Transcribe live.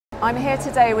I'm here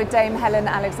today with Dame Helen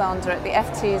Alexander at the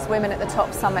FT's Women at the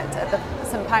Top Summit at the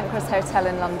St Pancras Hotel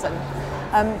in London.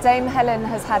 Dame Helen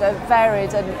has had a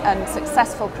varied and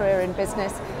successful career in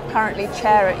business, currently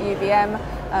chair at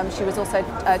UBM. She was also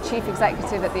chief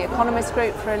executive at the Economist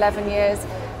Group for 11 years,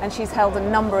 and she's held a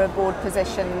number of board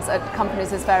positions at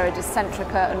companies as varied as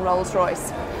Centrica and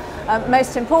Rolls-Royce.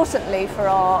 Most importantly for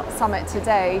our summit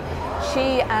today,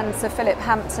 she and Sir Philip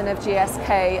Hampton of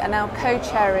GSK are now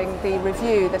co-chairing the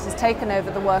review that has taken over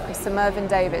the work of Sir Mervyn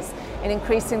Davies in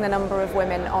increasing the number of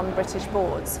women on British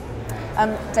boards.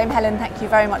 Dame Helen, thank you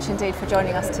very much indeed for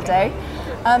joining us today.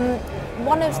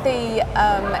 One of the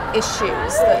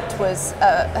issues that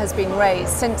has been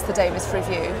raised since the Davies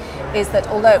Review is that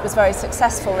although it was very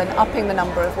successful in upping the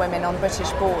number of women on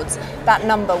British boards, that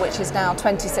number, which is now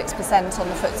 26% on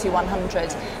the FTSE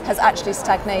 100, has actually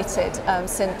stagnated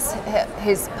since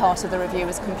his part of the review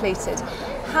was completed.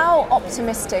 How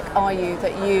optimistic are you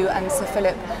that you and Sir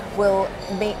Philip will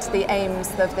meet the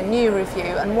aims of the new review,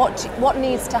 and what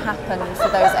needs to happen for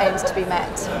those aims to be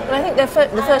met? Well, I think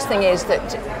the first thing is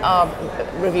that our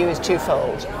review is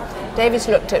twofold. Davies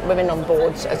looked at women on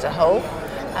boards as a whole,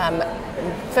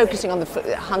 focusing on the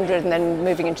 100 and then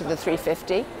moving into the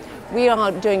 350. We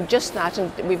are doing just that, and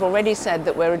we've already said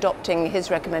that we're adopting his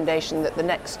recommendation that the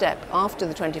next step after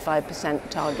the 25%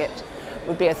 target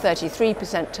would be a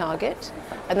 33% target,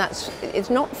 and it's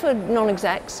not for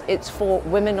non-execs, it's for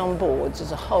women on boards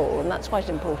as a whole, and that's quite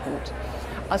important.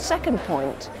 Our second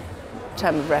point,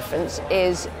 term of reference,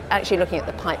 is actually looking at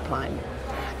the pipeline.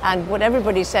 And what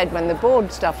everybody said when the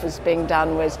board stuff was being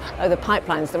done was, oh, the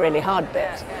pipeline's the really hard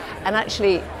bit. And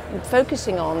actually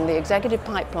focusing on the executive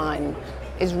pipeline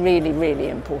is really, really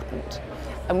important.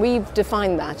 And we've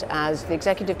defined that as the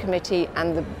executive committee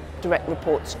and the direct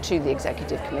reports to the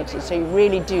executive committee. So you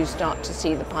really do start to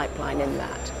see the pipeline in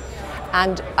that.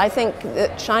 And I think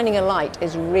that shining a light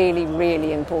is really,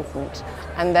 really important.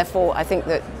 And therefore, I think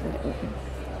that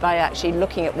by actually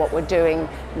looking at what we're doing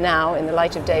now in the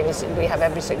light of Davies, we have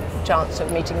every chance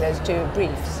of meeting those two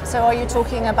briefs. So are you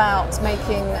talking about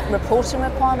making reporting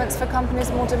requirements for companies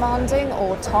more demanding,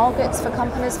 or targets for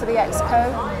companies for the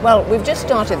ExCo? Well, we've just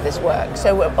started this work,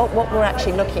 so what we're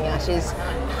actually looking at is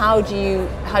how do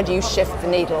you shift the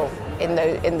needle in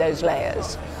those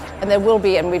layers? And there will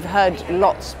be, and we've heard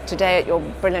lots today at your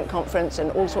brilliant conference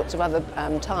and all sorts of other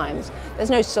times,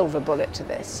 there's no silver bullet to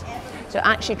this. So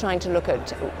actually trying to look at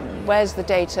where's the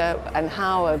data and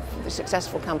how have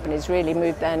successful companies really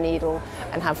moved their needle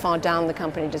and how far down the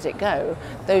company does it go,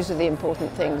 those are the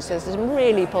important things. So there's some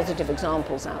really positive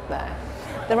examples out there.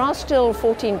 There are still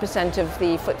 14% of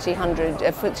the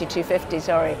FTSE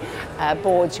 250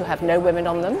 boards who have no women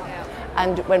on them.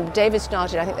 And when Davies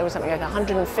started, I think there was something like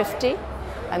 150,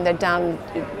 and they're down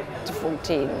to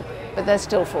 14. But there's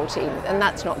still 14, and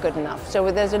that's not good enough.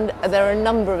 So there are a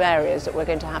number of areas that we're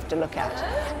going to have to look at,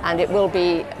 and it will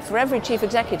be, for every chief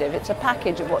executive, it's a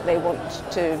package of what they want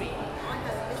to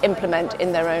implement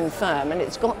in their own firm, and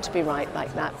it's got to be right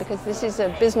like that, because this is a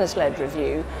business-led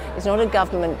review. It's not a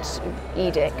government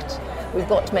edict. We've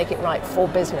got to make it right for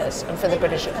business and for the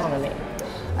British economy.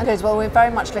 Okay, well, we're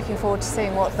very much looking forward to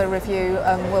seeing what the review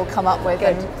will come up with.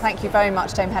 Good. And thank you very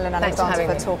much, Dame Helen Alexander,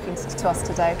 for talking to us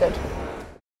today. Good.